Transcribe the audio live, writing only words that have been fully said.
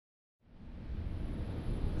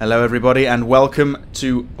Hello everybody and welcome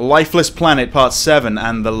to Lifeless Planet Part 7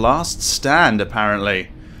 and the last stand apparently.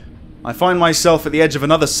 I find myself at the edge of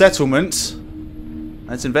another settlement.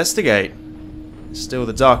 Let's investigate. It's still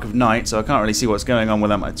the dark of night so I can't really see what's going on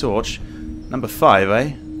without my torch. Number 5,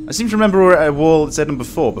 eh? I seem to remember we were at a wall that said number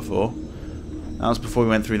 4 before. That was before we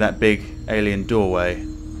went through that big alien doorway.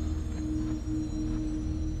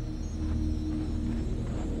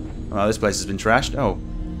 Well, this place has been trashed. Oh.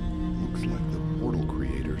 Looks like the portal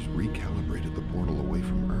creators recalibrated the portal away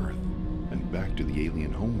from Earth and back to the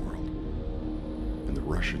alien homeworld. And the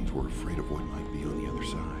Russians were afraid of what might be on the other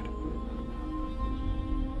side.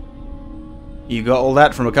 You got all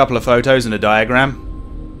that from a couple of photos and a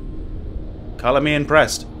diagram? Colour me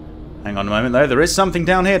impressed. Hang on a moment though, there is something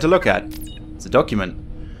down here to look at. It's a document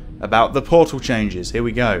about the portal changes. Here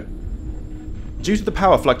we go. Due to the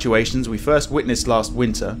power fluctuations we first witnessed last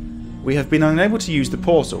winter, we have been unable to use the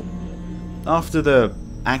portal. After the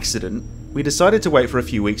accident, we decided to wait for a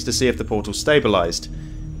few weeks to see if the portal stabilized.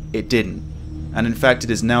 It didn't, and in fact it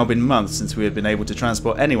has now been months since we have been able to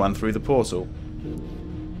transport anyone through the portal.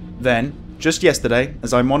 Then, just yesterday,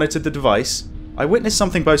 as I monitored the device, I witnessed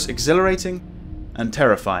something both exhilarating and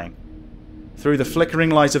terrifying. Through the flickering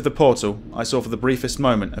light of the portal, I saw for the briefest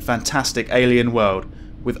moment a fantastic alien world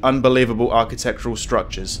with unbelievable architectural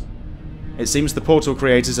structures. It seems the portal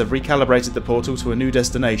creators have recalibrated the portal to a new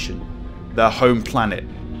destination, their home planet.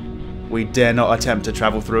 We dare not attempt to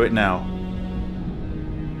travel through it now.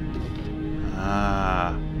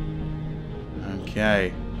 Ah.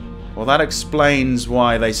 Okay. Well, that explains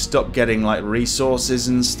why they stopped getting, like, resources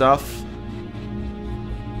and stuff.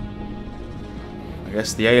 I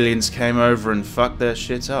guess the aliens came over and fucked their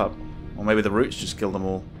shit up. Or maybe the roots just killed them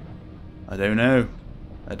all. I don't know.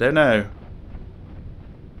 I don't know.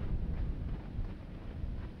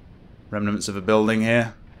 Remnants of a building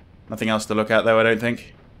here. Nothing else to look at though, I don't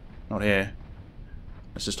think. Not here.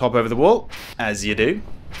 Let's just hop over the wall, as you do,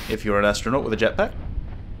 if you're an astronaut with a jetpack.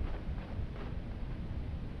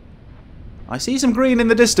 I see some green in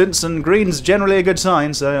the distance, and green's generally a good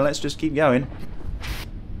sign, so let's just keep going.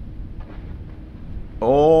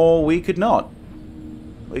 Or we could not.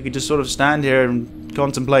 We could just sort of stand here and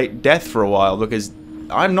contemplate death for a while, because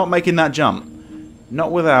I'm not making that jump.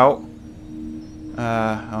 Not without...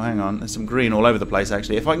 oh, hang on. There's some green all over the place,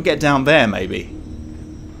 actually. If I can get down there, maybe.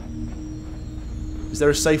 Is there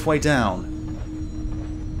a safe way down?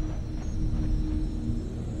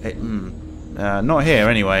 Not here,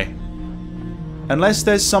 anyway. Unless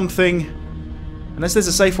there's something... Unless there's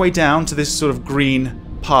a safe way down to this sort of green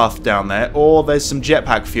path down there, or there's some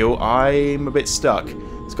jetpack fuel, I'm a bit stuck.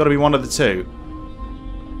 It's got to be one of the two.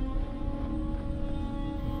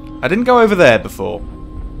 I didn't go over there before.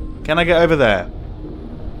 Can I get over there?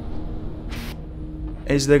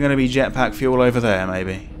 Is there going to be jetpack fuel over there,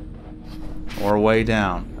 maybe? Or a way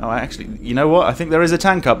down? Oh, actually, you know what? I think there is a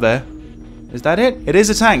tank up there. Is that it? It is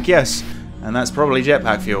a tank, yes. And that's probably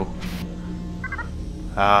jetpack fuel.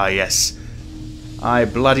 Ah, yes. I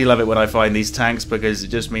bloody love it when I find these tanks because it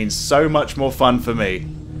just means so much more fun for me.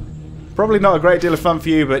 Probably not a great deal of fun for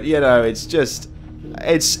you, but, you know, it's just...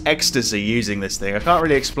 It's ecstasy using this thing. I can't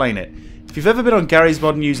really explain it. If you've ever been on Gary's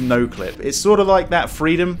Mod and used NoClip, it's sort of like that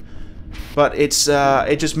freedom, but it's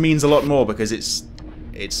it just means a lot more because it's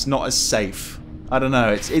not as safe. I don't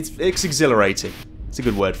know. It's exhilarating. It's a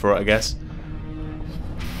good word for it, I guess.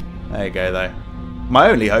 There you go, though. My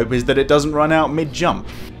only hope is that it doesn't run out mid-jump.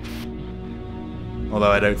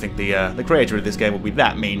 Although I don't think the creator of this game will be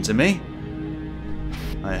that mean to me.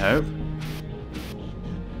 I hope.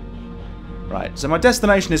 Right, so my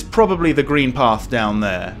destination is probably the green path down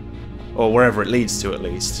there. Or wherever it leads to, at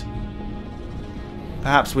least.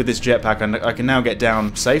 Perhaps with this jetpack I can now get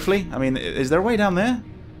down safely. I mean, is there a way down there?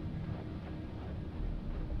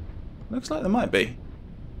 Looks like there might be.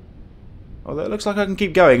 Although it looks like I can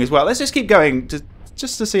keep going as well. Let's just keep going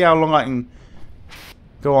just to see how long I can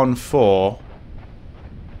go on for.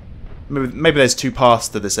 Maybe there's two paths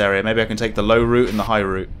to this area. Maybe I can take the low route and the high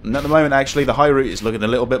route. And at the moment, actually, the high route is looking a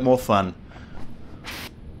little bit more fun.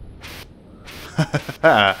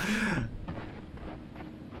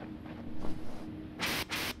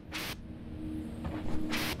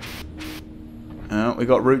 Oh, we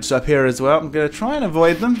got roots up here as well. I'm going to try and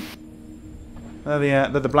avoid them. They're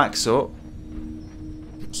the black sort.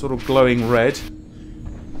 Sort of glowing red.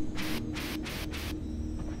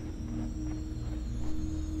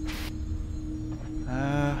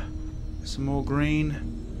 Some more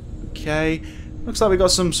green. Okay. Looks like we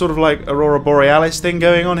got some sort of like Aurora Borealis thing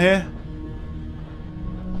going on here.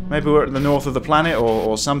 Maybe we're at the north of the planet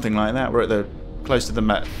or something like that. We're at the close to the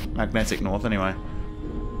magnetic north anyway.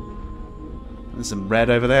 There's some red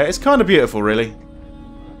over there. It's kind of beautiful, really.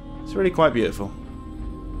 It's really quite beautiful.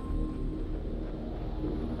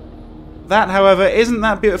 That, however, isn't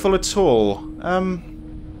that beautiful at all.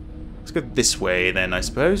 Let's go this way then, I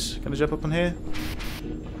suppose. Can I jump up on here?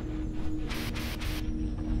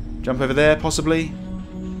 Jump over there, possibly?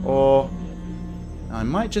 Or I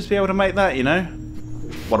might just be able to make that, you know?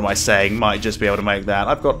 What am I saying? Might just be able to make that.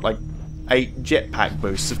 I've got like 8 jetpack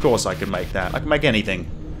boosts. Of course I can make that. I can make anything.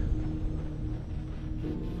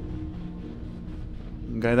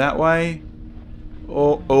 Go that way.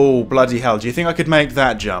 Or, oh, bloody hell. Do you think I could make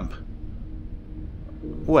that jump?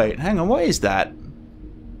 Wait, hang on. What is that?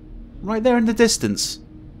 Right there in the distance.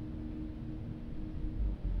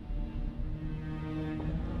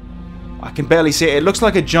 I can barely see it. It looks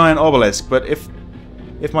like a giant obelisk, but if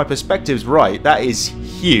my perspective's right, that is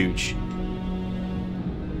huge.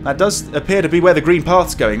 That does appear to be where the green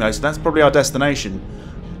path's going, though, so that's probably our destination.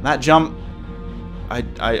 That jump... I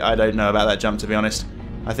don't know about that jump, to be honest.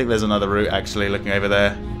 I think there's another route, actually, looking over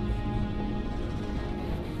there.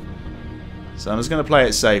 So I'm just going to play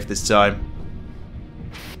it safe this time.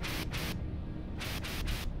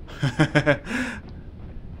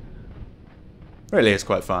 Really is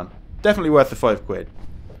quite fun. Definitely worth the £5.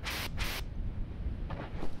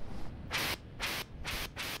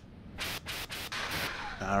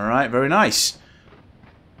 Alright, very nice.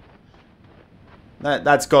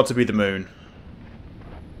 That's got to be the moon.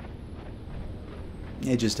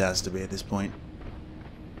 It just has to be at this point.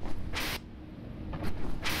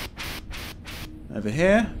 Over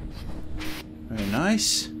here. Very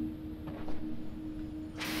nice.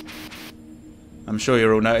 I'm sure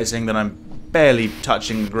you're all noticing that I'm barely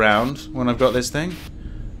touching the ground when I've got this thing.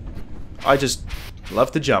 I just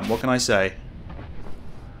love to jump, what can I say?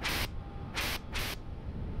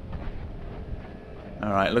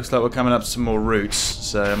 Alright, looks like we're coming up to some more routes,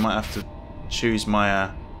 so I might have to choose my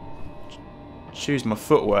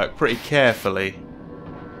footwork pretty carefully.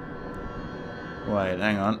 Wait,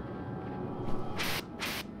 hang on.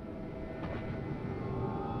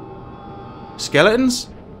 Skeletons?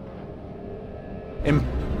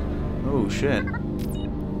 Oh shit.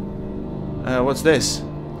 What's this?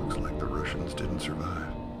 Looks like the Russians didn't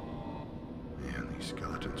survive. Man, these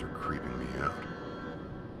skeletons are creeping me out.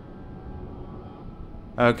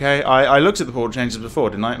 Okay, I looked at the portal changes before,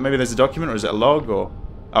 didn't I? Maybe there's a document, or is it a log, or...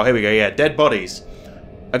 Oh, here we go, yeah, dead bodies.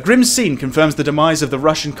 A grim scene confirms the demise of the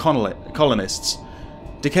Russian colonists.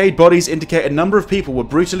 Decayed bodies indicate a number of people were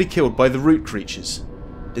brutally killed by the root creatures.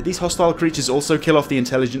 Did these hostile creatures also kill off the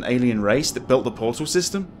intelligent alien race that built the portal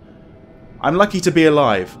system? I'm lucky to be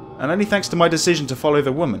alive, and only thanks to my decision to follow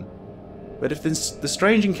the woman. But if the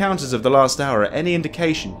strange encounters of the last hour are any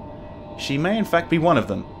indication, she may in fact be one of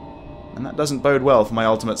them. And that doesn't bode well for my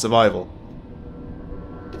ultimate survival.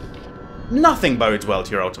 Nothing bodes well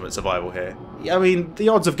to your ultimate survival here. I mean, the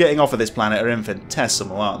odds of getting off of this planet are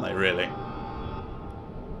infinitesimal, aren't they, really?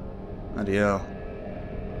 Bloody hell.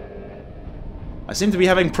 I seem to be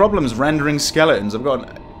having problems rendering skeletons. I've got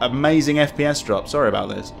an amazing FPS drop. Sorry about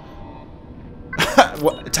this.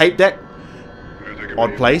 What, tape deck?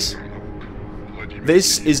 Odd place.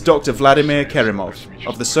 This is Dr. Vladimir Kerimov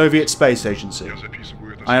of the Soviet Space Agency.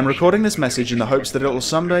 I am recording this message in the hopes that it will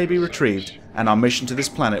someday be retrieved and our mission to this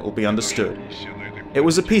planet will be understood. It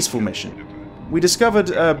was a peaceful mission. We discovered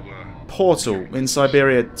a portal in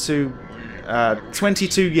Siberia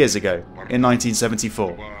 22 years ago, in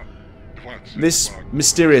 1974. This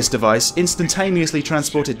mysterious device instantaneously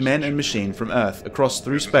transported men and machine from Earth across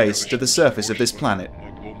through space to the surface of this planet.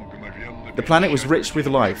 The planet was rich with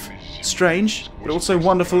life, strange, but also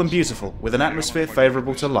wonderful and beautiful, with an atmosphere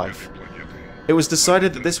favourable to life. It was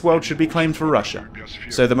decided that this world should be claimed for Russia,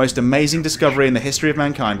 so the most amazing discovery in the history of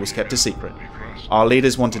mankind was kept a secret. Our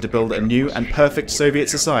leaders wanted to build a new and perfect Soviet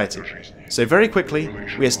society, so very quickly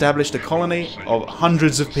we established a colony of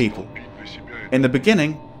hundreds of people. In the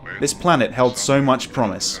beginning, this planet held so much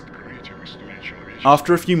promise.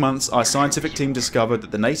 After a few months, our scientific team discovered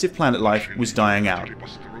that the native planet life was dying out.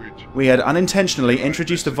 We had unintentionally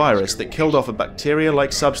introduced a virus that killed off a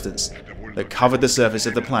bacteria-like substance that covered the surface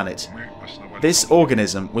of the planet. This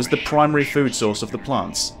organism was the primary food source of the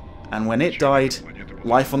plants, and when it died,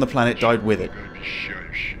 life on the planet died with it.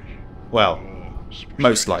 Well,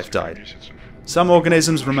 most life died. Some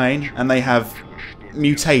organisms remain, and they have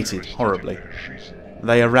mutated horribly.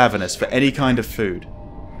 They are ravenous for any kind of food.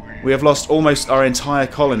 We have lost almost our entire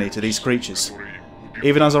colony to these creatures.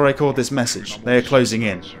 Even as I record this message, they are closing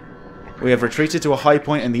in. We have retreated to a high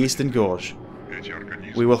point in the Eastern Gorge.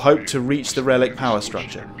 We will hope to reach the relic power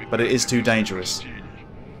structure, but it is too dangerous.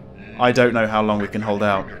 I don't know how long we can hold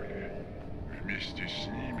out.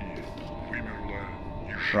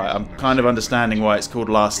 Right, I'm kind of understanding why it's called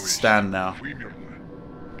Last Stand now.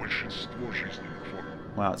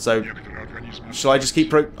 Wow, so shall I just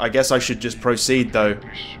keep I guess I should just proceed though.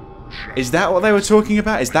 Is that what they were talking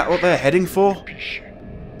about? Is that what they're heading for?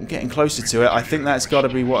 I'm getting closer to it. I think that's got to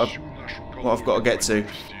be what I've got to get to.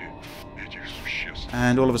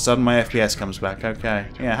 And all of a sudden my FPS comes back. Okay.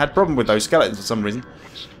 Yeah, I had a problem with those skeletons for some reason.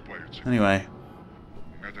 Anyway.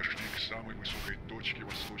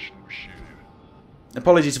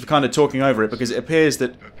 Apologies for kind of talking over it, because it appears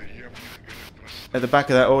that at the back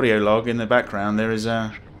of that audio log in the background there is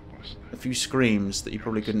a few screams that you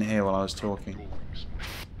probably couldn't hear while I was talking.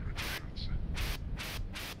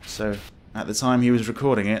 So, at the time he was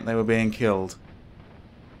recording it, they were being killed.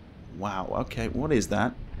 Wow, okay, what is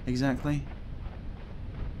that exactly?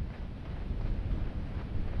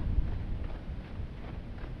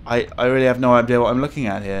 I really have no idea what I'm looking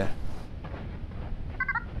at here.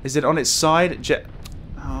 Is it on its side?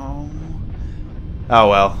 Oh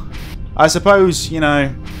well. I suppose, you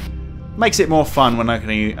know, makes it more fun when I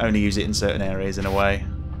can only use it in certain areas in a way.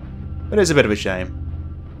 But it's a bit of a shame.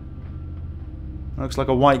 Looks like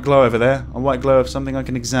a white glow over there. A white glow of something I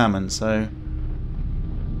can examine, so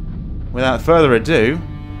without further ado,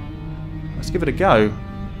 let's give it a go.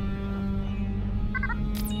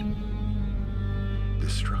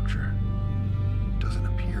 This structure doesn't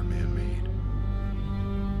appear man-made.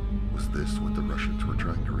 Was this what the Russians were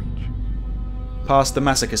trying to reach? Past the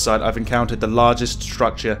massacre site, I've encountered the largest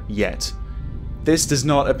structure yet. This does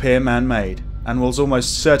not appear man-made, and was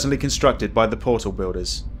almost certainly constructed by the portal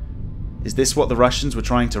builders. Is this what the Russians were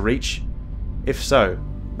trying to reach? If so,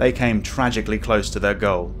 they came tragically close to their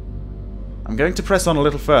goal. I'm going to press on a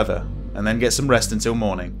little further, and then get some rest until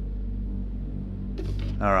morning.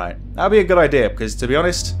 Alright, that'll be a good idea, because to be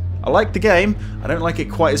honest, I like the game. I don't like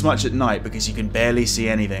it quite as much at night, because you can barely see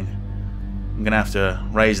anything. I'm going to have to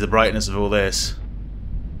raise the brightness of all this.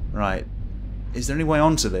 Right, is there any way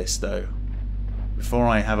onto this, though? Before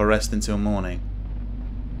I have a rest until morning.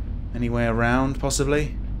 Any way around,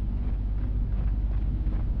 possibly?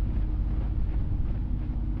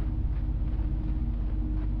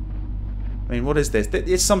 I mean, what is this?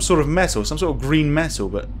 It's some sort of metal, some sort of green metal,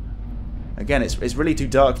 but again, it's really too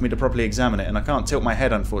dark for me to properly examine it, and I can't tilt my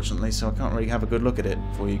head, unfortunately, so I can't really have a good look at it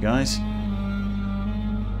for you guys.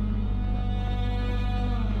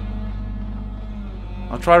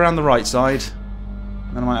 I'll try around the right side,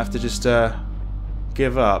 and then I might have to just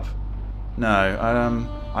give up. No,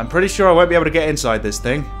 I'm pretty sure I won't be able to get inside this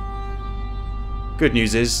thing. Good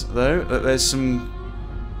news is, though, that there's some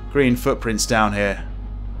green footprints down here.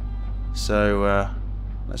 So,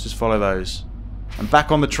 let's just follow those. I'm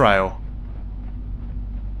back on the trail.